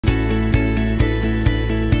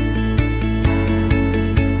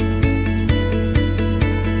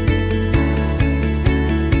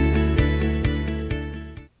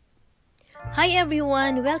Hi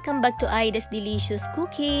everyone! Welcome back to Aida's Delicious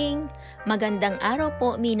Cooking! Magandang araw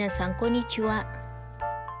po, minasan konnichiwa!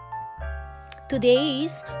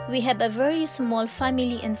 Today's, we have a very small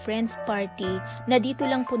family and friends party na dito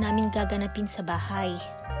lang po namin gaganapin sa bahay.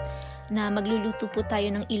 Na magluluto po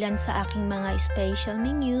tayo ng ilan sa aking mga special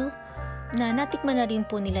menu na natikman na rin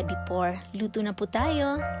po nila before. Luto na po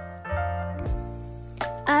tayo!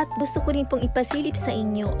 At gusto ko rin pong ipasilip sa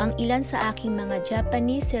inyo ang ilan sa aking mga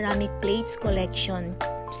Japanese ceramic plates collection.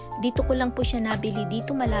 Dito ko lang po siya nabili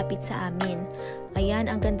dito malapit sa amin. Ayan,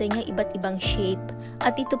 ang ganda niya, iba't ibang shape.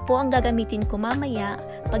 At ito po ang gagamitin ko mamaya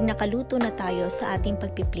pag nakaluto na tayo sa ating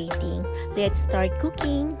pagpiplating. Let's start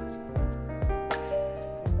cooking!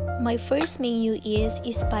 My first menu is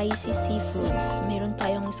spicy seafoods. Meron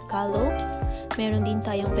tayong scallops, meron din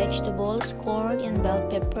tayong vegetables, corn and bell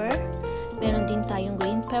pepper. Meron din tayong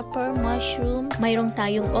green pepper, mushroom, mayroong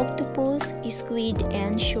tayong octopus, squid,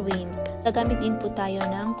 and shrimp. Gagamit din po tayo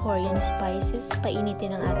ng Korean spices.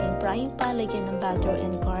 Painitin ang ating frying pan, lagyan ng butter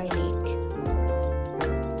and garlic.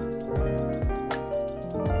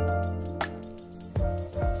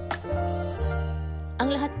 Ang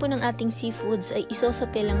lahat po ng ating seafoods ay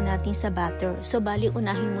isosote lang natin sa butter. So, bali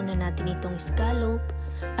unahin muna natin itong scallop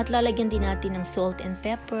at lalagyan din natin ng salt and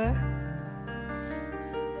pepper.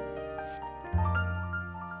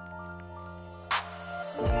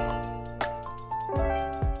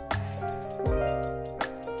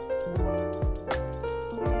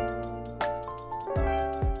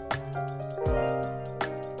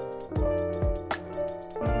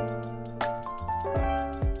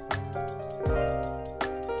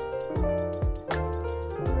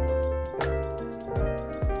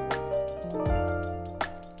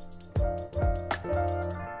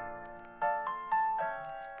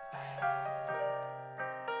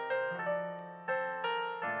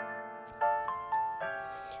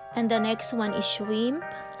 And the next one is shrimp.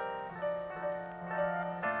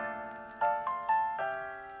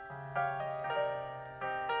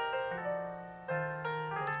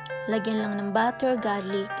 Lagyan lang ng butter,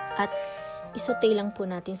 garlic, at isote lang po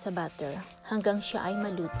natin sa butter hanggang siya ay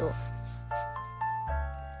maluto.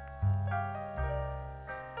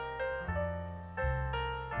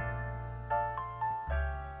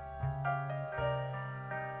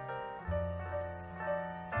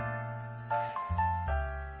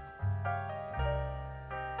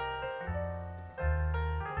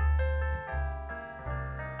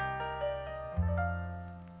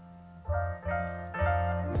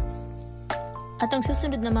 At ang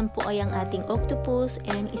susunod naman po ay ang ating octopus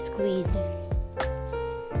and squid.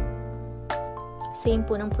 Same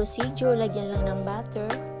po ng procedure, lagyan lang ng butter.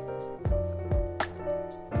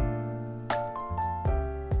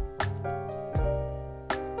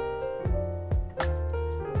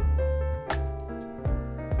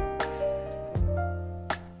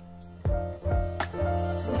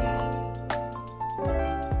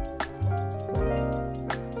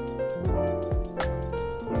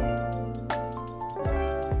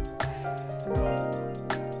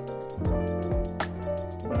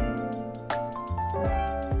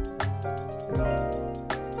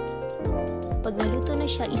 Pag naluto na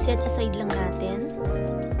siya, iset aside lang natin.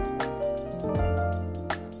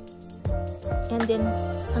 And then,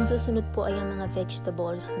 ang susunod po ay ang mga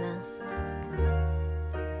vegetables na.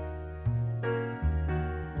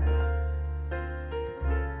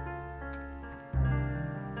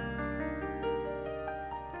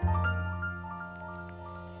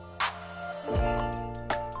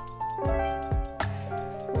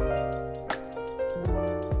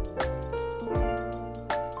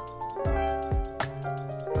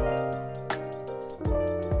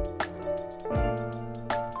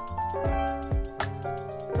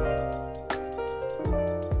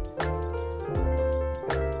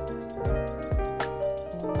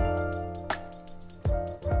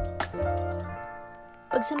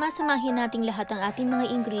 Pagsamasamahin nating lahat ng ating mga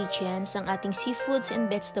ingredients, ang ating seafoods and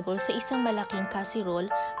vegetables sa isang malaking casserole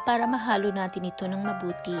para mahalo natin ito ng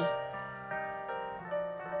mabuti.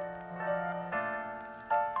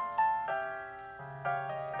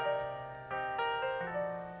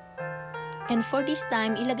 And for this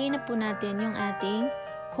time, ilagay na po natin yung ating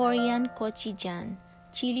Korean gochujang.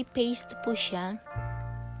 Chili paste po siya.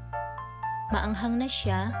 Maanghang na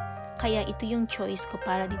siya, kaya ito yung choice ko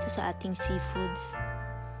para dito sa ating seafoods.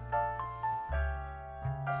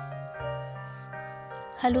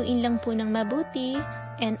 Haluin lang po ng mabuti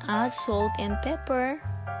and add salt and pepper.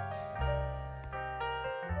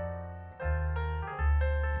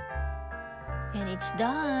 And it's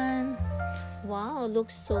done! Wow,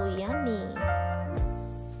 looks so yummy!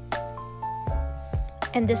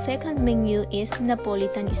 And the second menu is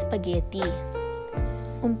Napolitan spaghetti.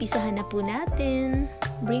 Umpisahan na po natin.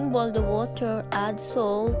 Bring boil the water, add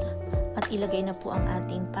salt, at ilagay na po ang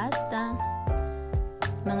ating pasta.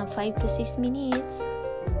 Mga 5 to 6 minutes.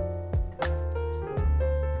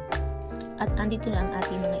 At andito na ang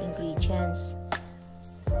ating mga ingredients.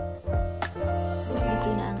 Dito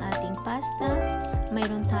na ang ating pasta.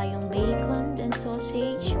 Mayroon tayong bacon and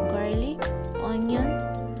sausage, garlic, onion,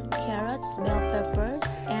 carrots, bell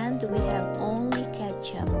peppers, and we have only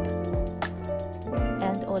ketchup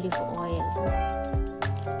and olive oil.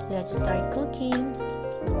 Let's start cooking.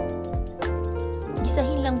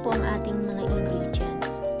 Gisahin lang po ang ating mga ingredients.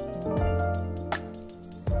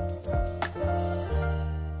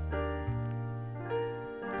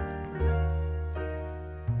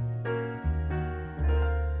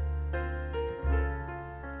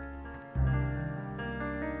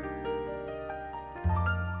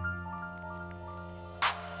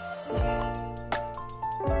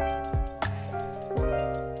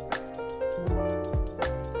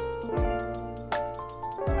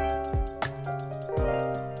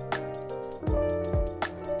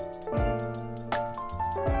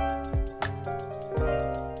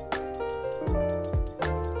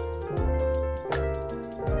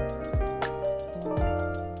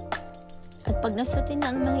 Pag nasutin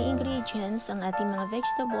na ang mga ingredients, ang ating mga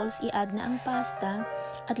vegetables, i-add na ang pasta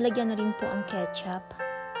at lagyan na rin po ang ketchup.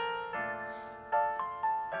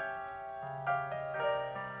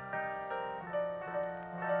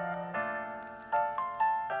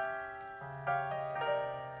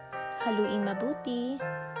 Haluin mabuti.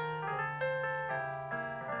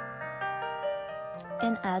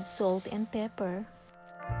 And add salt and pepper.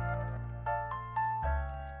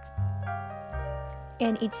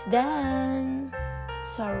 And it's done!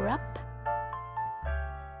 Sarap!